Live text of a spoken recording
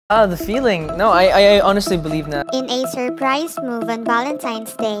The feeling. No, I honestly believe that. In a surprise move on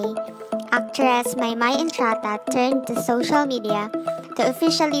Valentine's Day, actress Maymay Entrata turned to social media to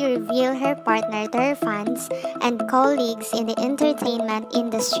officially reveal her partner to her fans and colleagues in the entertainment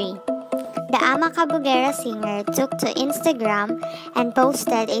industry. The amakabogera singer took to Instagram and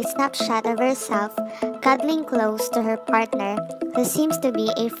posted a snapshot of herself cuddling close to her partner, who seems to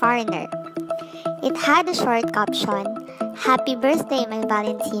be a foreigner. It had a short caption, "Happy birthday, my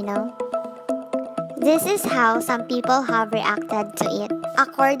Valentino." This is how some people have reacted to it.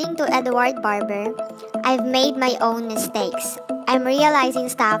 According to Barber, "I've made my own mistakes. I'm realizing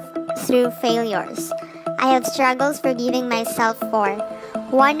stuff through failures. I have struggles forgiving myself for.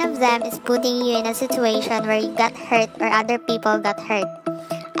 One of them is putting you in a situation where you got hurt or other people got hurt.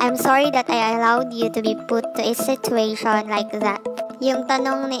 I'm sorry that I allowed you to be put to a situation like that." Yung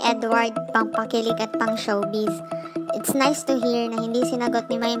tanong ni Edward, pang pakilig at pang showbiz. It's nice to hear na hindi sinagot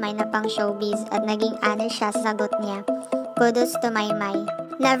ni Maymay na pang showbiz at naging honest siya sa sagot niya. Kudos to Maymay.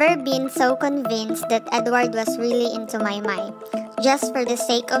 Never been so convinced that Edward was really into Maymay. Just for the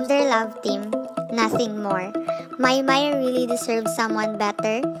sake of their love team, nothing more. Maymay really deserves someone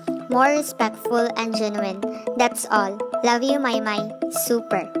better, more respectful and genuine. That's all. Love you, Maymay.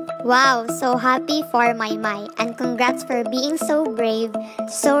 Super. Wow, so happy for Maymay, and congrats for being so brave,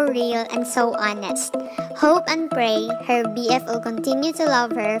 so real, and so honest. Hope and pray her BF will continue to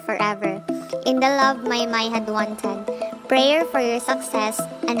love her forever in the love Maymay had wanted. Prayer for your success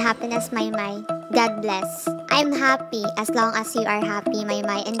and happiness, Maymay. God bless. I'm happy as long as you are happy,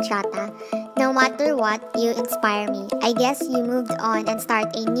 Maymay Entrata. No matter what, you inspire me. I guess you moved on and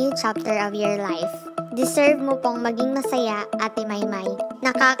start a new chapter of your life. Deserve mo pong maging masaya, Ate Maymay.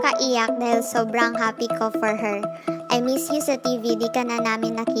 Nakakaiyak dahil sobrang happy ko for her. I miss you sa TV, di ka na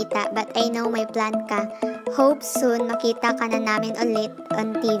namin nakita, but I know may plan ka. Hope soon makita ka na namin ulit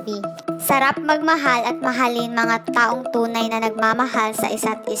on TV. Sarap magmahal at mahalin mga taong tunay na nagmamahal sa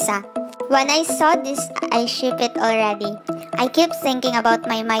isa't isa. When I saw this, I ship it already. I keep thinking about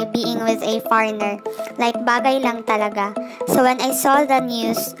Maymay being with a foreigner. Like bagay lang talaga. So when I saw the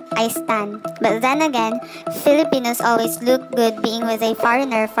news, I stand. But then again, Filipinos always look good being with a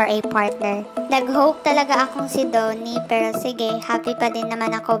foreigner for a partner. Nag-hope talaga akong si Donnie, pero sige, happy pa din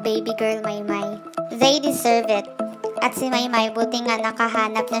naman ako, baby girl Maymay. They deserve it. At si Maymay, buti nga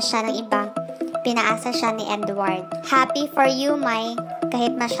nakahanap na siya ng iba. Pinaasa siya ni Edward. Happy for you, May.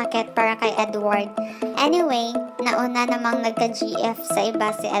 Kahit masyakit para kay Edward. Anyway, nauna namang nagka-GF sa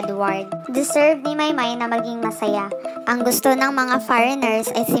iba si Edward. Deserve ni Maymay na maging masaya. Ang gusto ng mga foreigners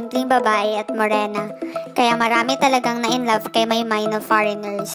ay simpleng babae at morena. Kaya marami talagang na-inlove kay Maymay na foreigners.